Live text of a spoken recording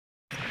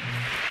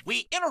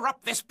We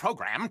interrupt this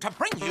program to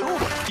bring you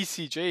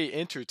ECJ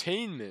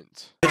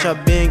Entertainment. Bitch, I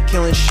been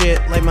killing shit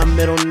like my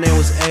middle name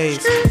was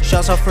Ace.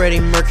 Shouts out Freddie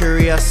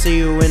Mercury, I see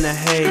you in the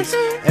haze.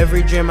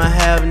 Every dream I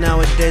have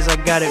nowadays, I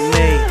got it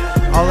made.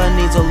 All I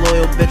need's a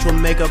loyal bitch with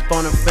makeup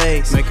on her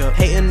face.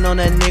 Hating on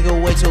that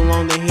nigga way too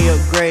long and he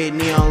upgrade.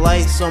 Neon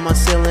lights on my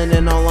ceiling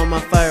and all on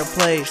my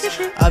fireplace.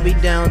 I be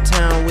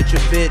downtown with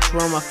your bitch,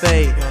 run my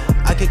fade.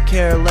 I could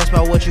care less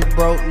about what you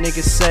broke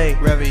niggas say.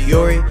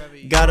 Yuri,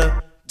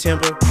 gotta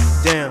temper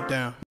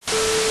down.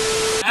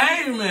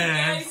 Hey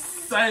man,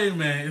 say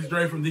man, it's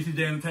Dre from DCJ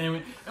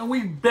Entertainment, and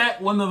we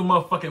back one another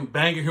motherfucking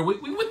banger here. We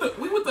with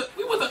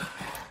the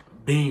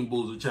Bean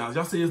Boozled challenge.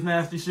 Y'all see this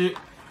nasty shit?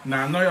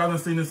 Now I know y'all done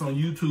seen this on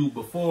YouTube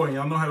before, and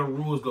y'all know how the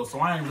rules go. So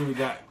I ain't really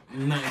got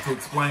nothing to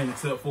explain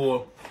except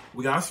for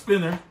we got a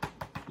spinner.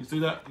 You see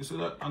that? You see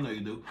that? I know you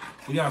do.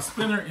 We got a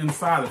spinner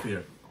inside of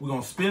here. We're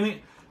gonna spin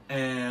it,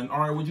 and all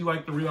right, would you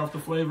like to read off the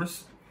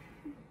flavors?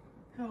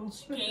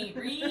 Can't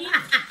read.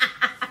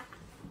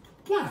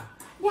 Why?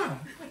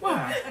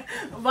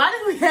 Why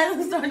did we have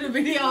to start the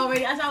video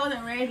already? I thought I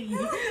wasn't ready.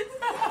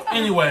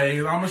 Anyways,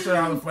 I'm gonna show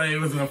y'all the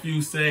flavors in a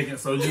few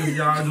seconds, so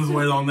y'all just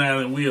wait on that,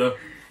 and we'll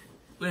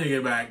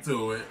get back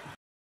to it.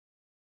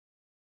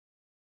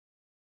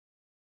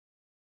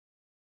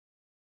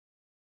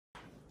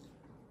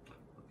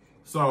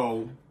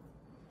 So,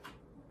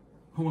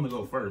 who wanna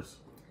go first?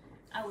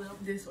 I will.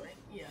 This way.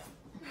 Yeah.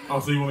 Oh,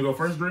 so you wanna go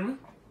first, Dreamer?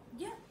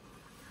 Yeah.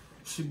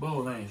 She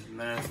bold, ain't she?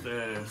 Nasty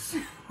ass.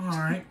 All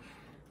right.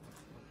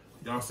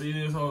 Y'all see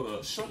this? Hold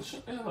up. Shut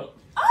that up.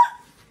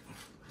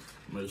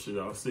 Make sure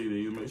y'all see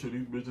these. Make sure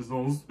these bitches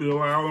don't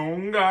spill out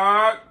on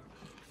God.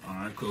 All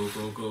right,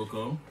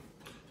 cool.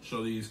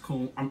 Show these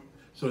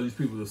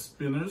people the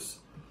spinners.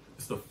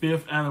 It's the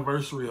 5th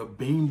anniversary of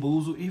Bean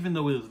Boozled, even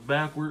though it is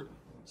backward.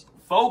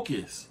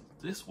 Focus.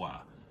 This why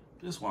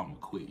I'm gonna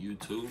quit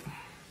YouTube.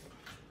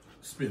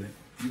 Spin it.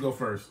 You go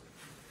first.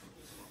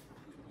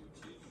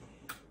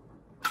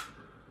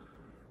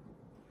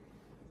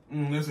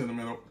 That's in the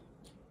middle.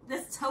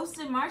 That's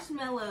toasted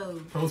marshmallow.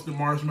 Toasted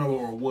marshmallow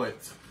or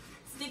what?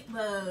 Stick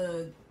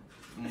bug.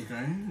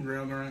 Okay,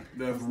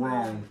 that's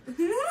wrong.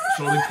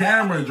 Show the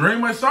camera,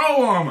 Dreamer,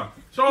 show them.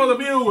 Show the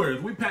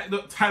viewers. We packed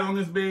up tight on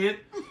this bed.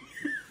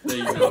 There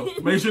you go.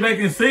 Make sure they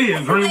can see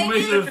it, Dreamer.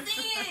 Make sure. They can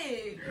see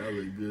it. That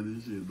look good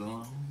as shit,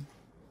 dog.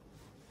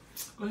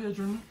 Go ahead,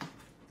 Dreamer.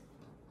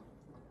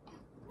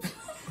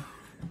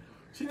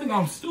 She think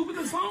I'm stupid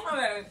or something?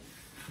 Okay.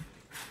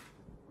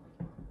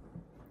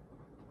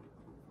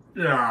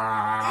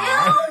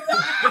 Yeah.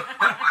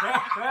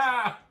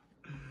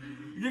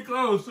 Get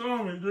close,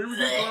 show me, Dreamer.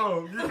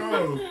 Get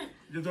close.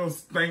 Get your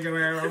stinking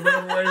ass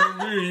away from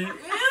me.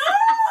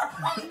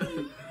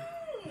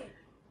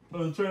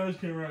 Oh, the trash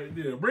can right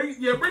there. Bring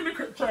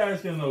the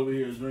trash can over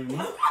here,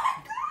 Dreamer.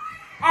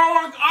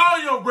 Oh,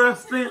 your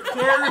breath stink,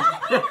 Terry.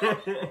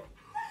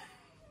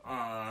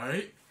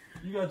 Alright.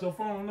 You got your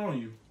phone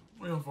on you.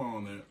 Where your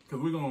phone at?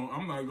 Cause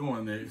I'm not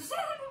going next.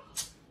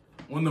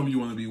 What number you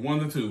wanna be?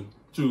 1 or 2?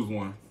 Choose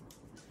one.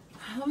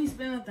 Let me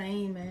spin a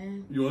thing,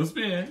 man. You wanna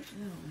spin?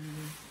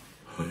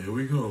 Oh, here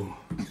we go.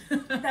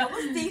 That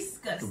was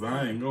disgusting. Cause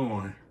I ain't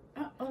going.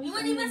 You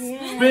wouldn't even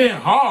spin. Spin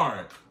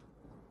hard.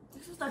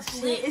 This was the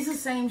shit. It's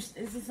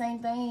the same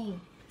thing.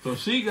 So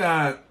she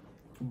got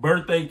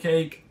birthday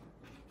cake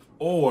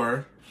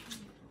or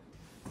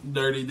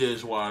dirty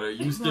dishwater.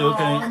 You still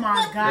can't. Oh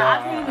my God,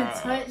 I can't even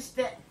touch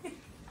that.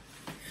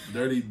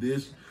 Dirty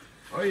dish.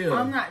 Oh yeah.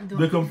 I'm not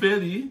doing the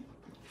confetti.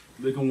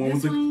 The one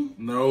with the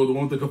no, the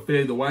one with the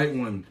confetti, the white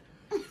one.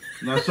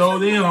 Now show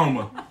them,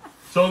 Homer.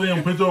 Show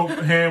them. Put your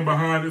hand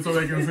behind it so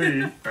they can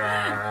see.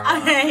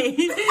 Okay.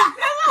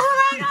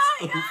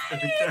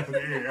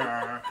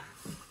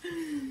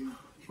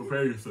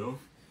 Prepare yourself.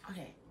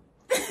 Okay.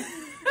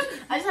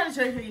 I just had a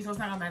sugar cookie, so it's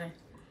not gonna matter.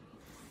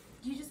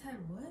 You just had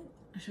what?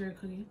 A sugar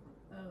cookie.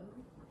 Oh.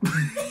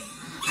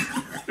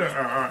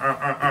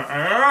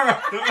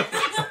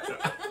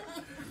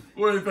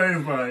 What it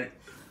tastes like?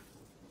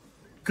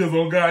 Cause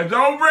on God,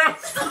 don't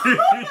breath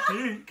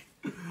stink.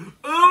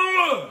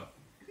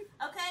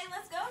 Okay,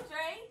 let's go,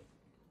 Dre.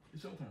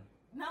 It's your turn.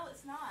 No,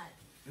 it's not.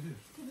 It is.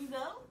 Can you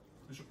go?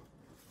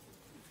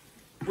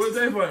 What it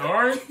tastes like,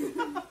 alright?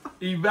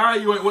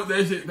 Evaluate what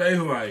that shit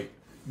tastes like.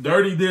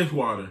 Dirty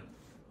dishwater.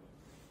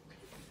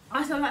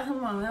 I still got some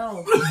of my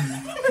milk.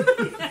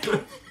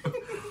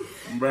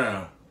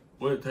 Bruh,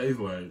 what it tastes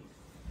like?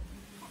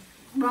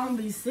 I'm gonna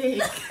be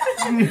sick.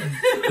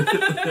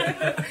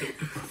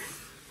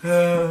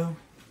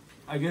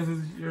 I guess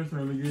it's your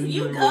turn again.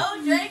 You go,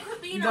 Dre.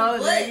 Quit being a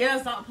butt. Yeah,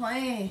 stop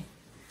playing.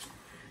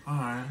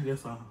 Alright, I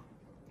guess so.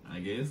 I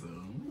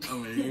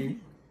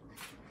mean,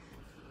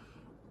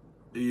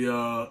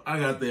 I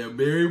got that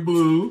berry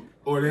blue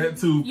or that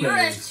toothpaste. You're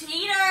a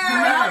cheater.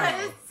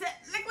 Yeah. It's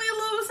technically a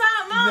little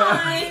beside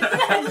mine.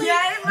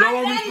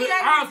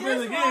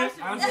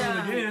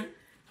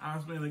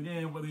 I'll spin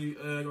again for the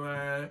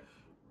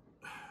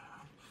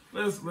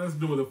let's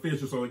do it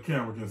official so the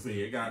camera can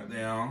see it.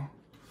 Goddamn.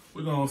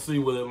 We're gonna see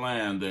what it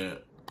landed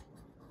at.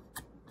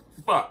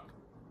 Fuck.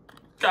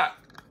 God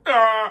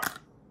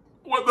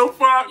What the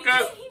fuck? You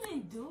can't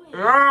even do it.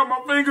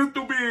 My finger's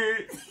too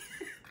big.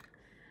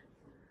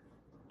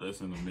 That's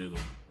in the middle.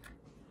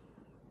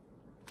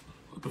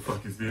 What the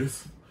fuck is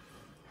this?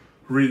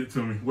 Read it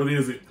to me. What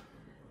is it?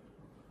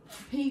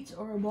 Peach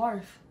or a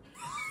barf.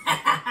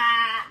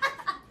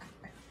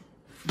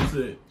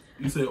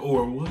 You said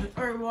or what?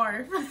 Or a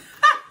barf.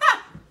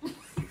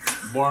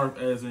 Barf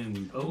as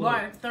in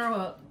barf, throw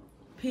up.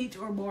 Peach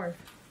or barf.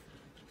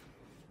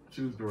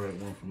 Choose the right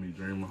one for me,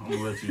 Dreamer. I'm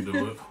gonna let you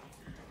do it.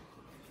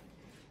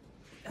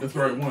 That's the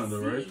right one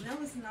though, right?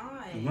 No, it's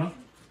not. It's not?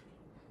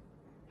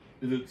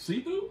 Is it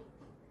see-through?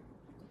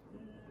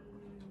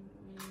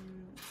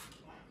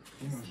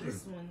 I'm not sure.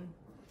 This one.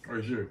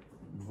 Right here.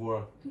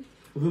 Before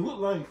does it look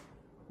like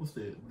what's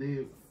that?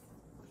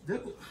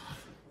 That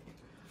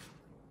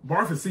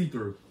barf is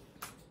see-through.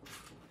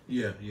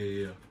 Yeah.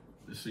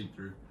 It's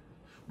see-through.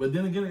 But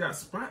then again, it got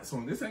spots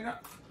on it. This ain't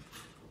got.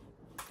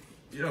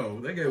 Yo,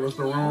 they gave us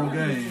the wrong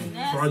game.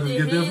 So I just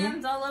get this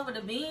one. All over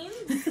the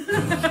beans.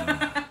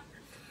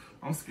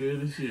 I'm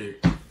scared as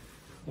shit.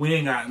 We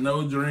ain't got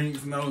no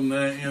drinks, no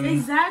nothing.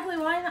 Exactly.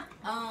 Why not?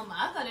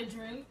 I got a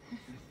drink.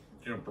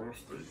 Your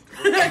birthday.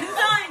 It's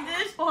not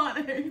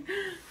dishwater.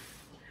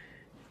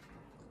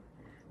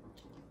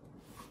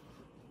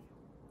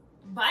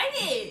 Bite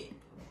it.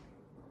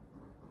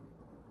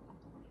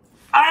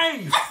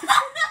 Hey!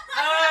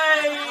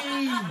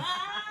 Hey!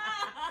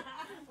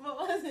 What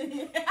was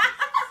it?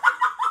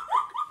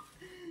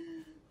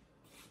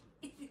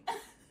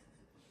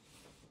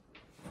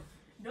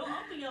 Don't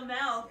open your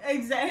mouth.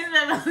 Exactly.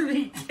 That must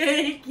be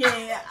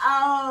kicking.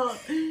 Oh.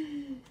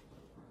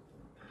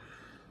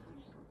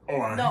 All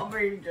right. Don't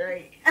breathe,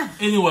 Drake.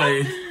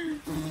 Anyway,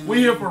 we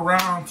here for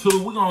round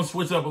 2. We're gonna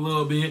switch up a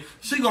little bit.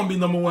 She gonna be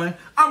number 1.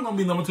 I'm gonna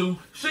be number 2.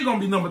 She gonna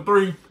be number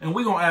 3. And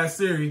we gonna ask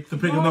Siri to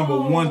pick a number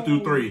 1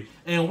 through 3.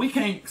 And we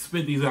can't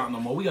spit these out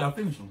no more. We gotta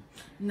finish them.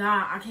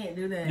 Nah, I can't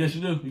do that. Yes,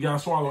 you do. You gotta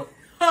swallow it.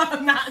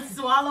 I'm not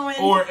swallowing.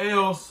 Or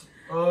else,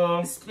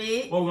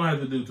 spit. what we gonna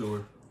have to do to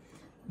her?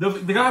 There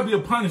gotta be a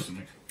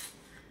punishment.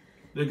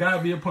 There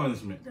gotta be a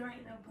punishment. There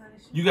ain't no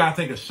punishment. You gotta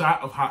take a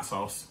shot of hot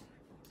sauce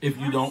if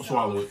you don't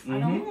swallow it. I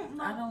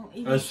don't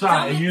even. A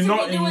shot, and you know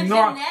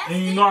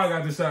I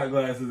got the shot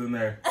glasses in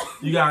there.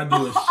 You gotta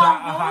do a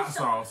shot of hot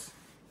sauce.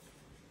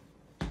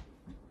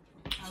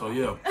 So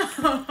yeah,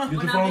 get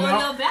your phone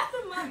out. Your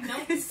bathroom up,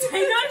 don't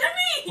say no to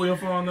me. Pull your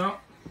phone out.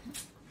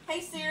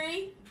 Hey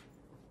Siri.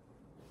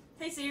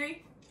 Hey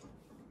Siri.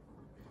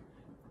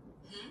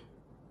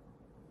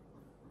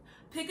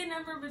 Pick a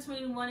number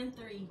between 1 and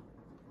 3.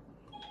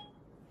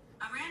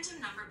 A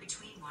random number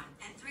between 1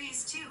 and 3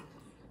 is 2.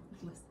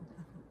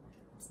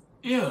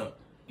 Yeah,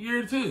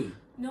 year 2.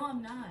 No,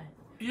 I'm not.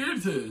 Year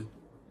 2.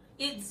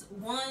 It's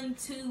 1,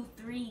 2,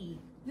 3.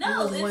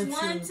 No,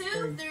 it's 1,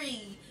 2,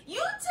 3.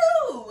 You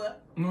 2.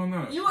 No,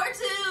 no. You are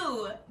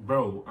 2.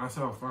 Bro, I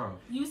saw 5.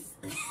 You.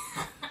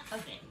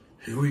 Okay.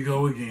 Here we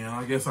go again.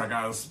 I guess I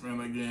gotta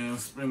spin again.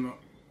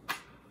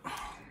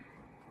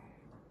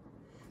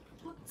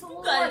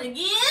 You got it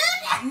again?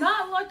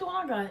 Not like the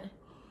one I got.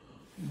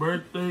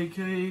 Birthday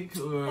cake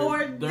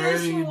Or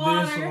dirty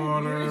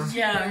dishwater.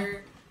 Yeah.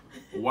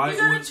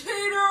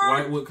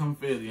 White with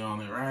confetti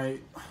on it,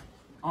 right?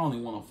 I don't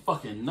even want to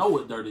fucking know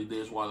what dirty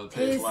dishwater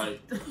tastes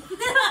like.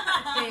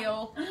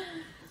 Hell.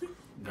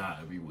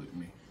 Gotta be with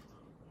me.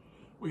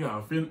 We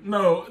gotta finish.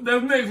 No,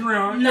 that's next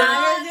round. No, Yeah.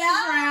 that's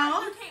this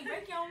round. You can't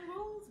break your own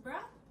rules, bro.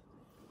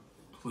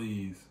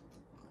 Please.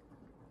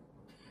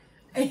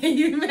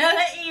 You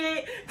better eat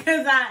it,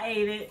 because I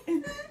ate it.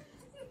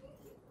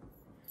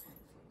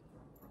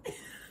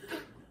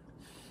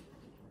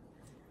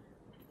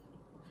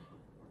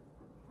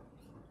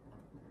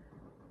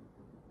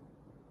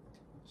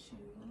 Chew,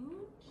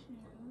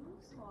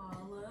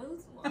 swallow.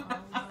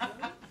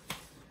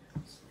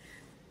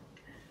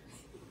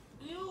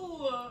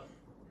 Ew.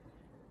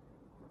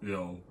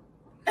 Yo.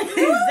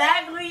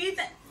 Exactly.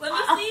 Let me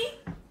see.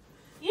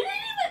 You didn't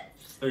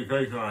Hey,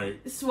 cake.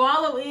 even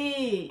swallow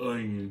it.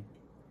 Onion.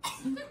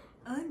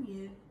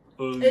 Onion.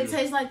 Onion. It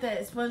tastes like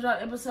that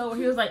SpongeBob episode where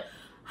he was like,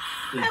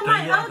 It "Am I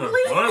tastes like a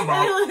ugly?"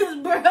 SpongeBob. It was his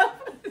breath.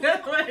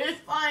 That's what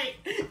it's like.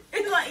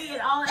 It's like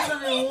eating all that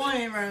stuff in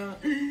one, bro.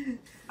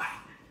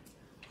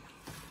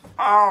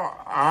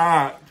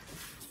 Ah.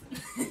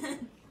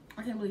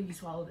 I can't believe you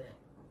swallowed that.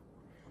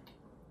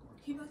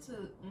 He about to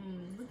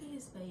look at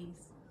his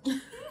face.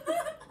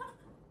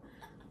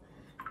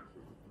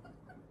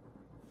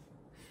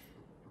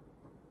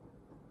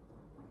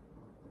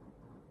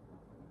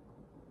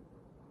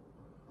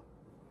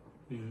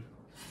 Yeah.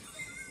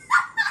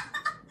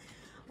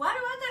 Why do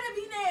I gotta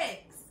be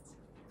next?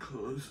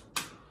 Cause.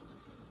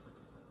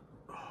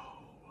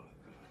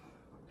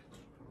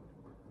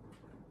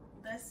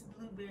 That's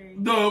blueberry.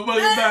 No, but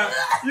it's not.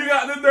 You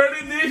got the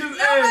dirty dishes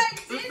egg.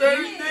 The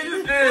dirty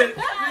dishes egg.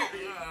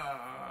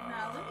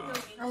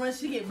 Unless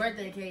she get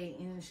birthday cake.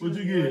 And she What'd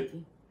you be get?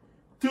 lucky.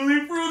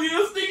 Tutti Frutti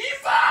and sticky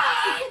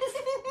side.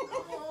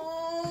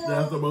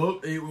 That's the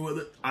most.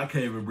 I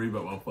can't even breathe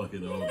out my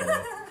fucking nose,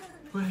 bro.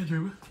 Go ahead,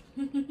 Dreamer.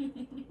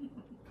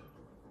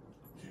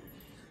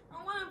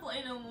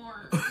 play no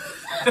more.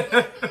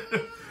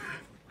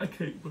 I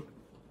can't. But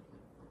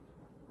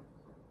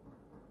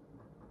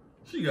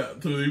she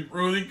got Tutti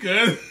Frutti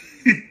cut.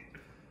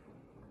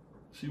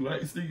 She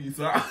likes sticky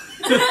sauce.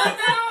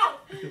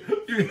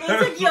 It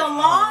took you a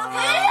long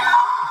time.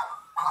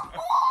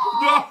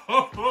 No,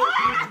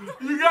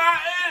 you got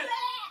it.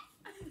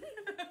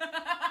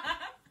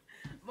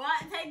 Why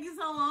it take you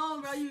so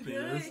long, bro? You good?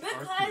 Yes.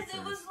 Because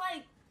it was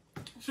like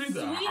She's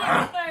sweet a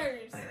at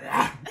first.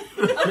 Okay.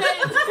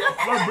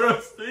 my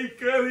breath stay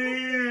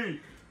cutty.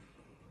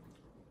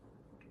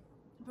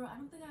 Bro, I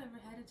don't think I ever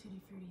had a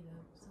Tutti Frutti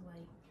though. So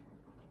like,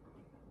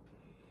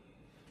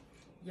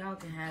 y'all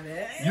can have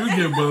it. You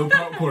get butter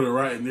popcorn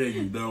right in there,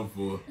 you done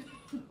for.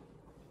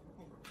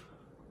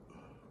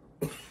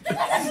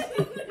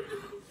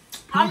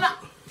 I'm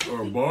not.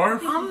 Or a bar?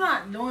 I'm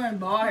not doing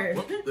bars.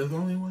 What? There's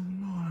only one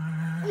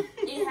more.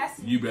 It has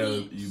to You be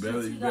better, peach you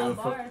better, since you got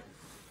better. bar.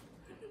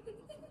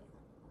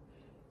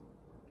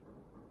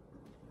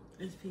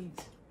 It's peach.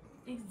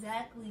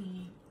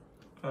 Exactly.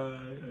 I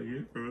get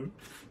it. Do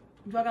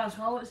I gotta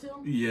swallow it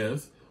still?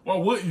 Yes. Why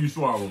wouldn't you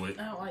swallow it?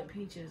 I don't like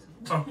peaches.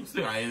 Oh,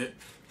 still I ate it.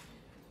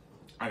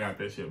 I got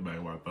that shit back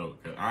in my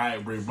throat. Cause I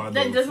ain't bring my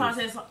That's nose why I to-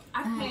 said so.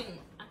 I can't.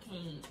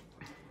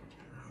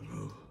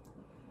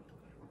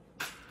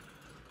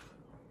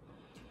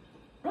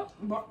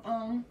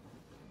 Oh,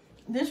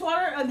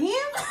 dishwater again?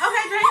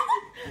 Okay,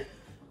 drink.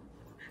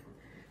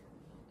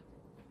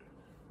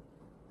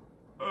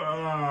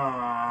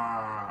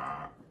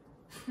 Ah.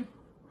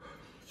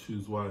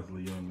 Choose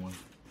wisely, young one.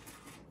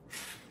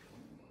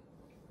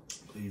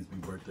 Please be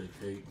birthday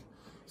cake.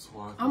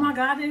 Swat. Oh my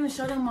god, I didn't even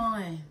show them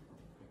mine.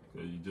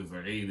 Cause you just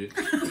ate it.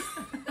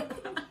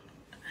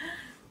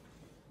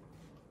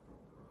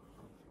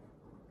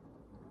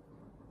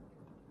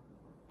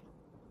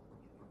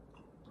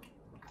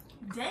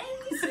 Dang,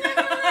 you sniffing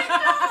like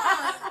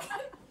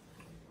that.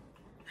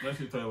 That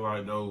should taste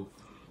like those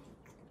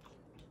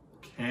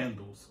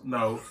candles.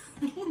 No.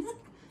 At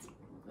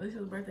least it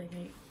was birthday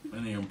cake.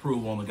 And they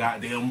improve on the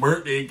goddamn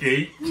birthday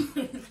cake.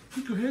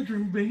 Go ahead,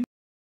 Dream Baby.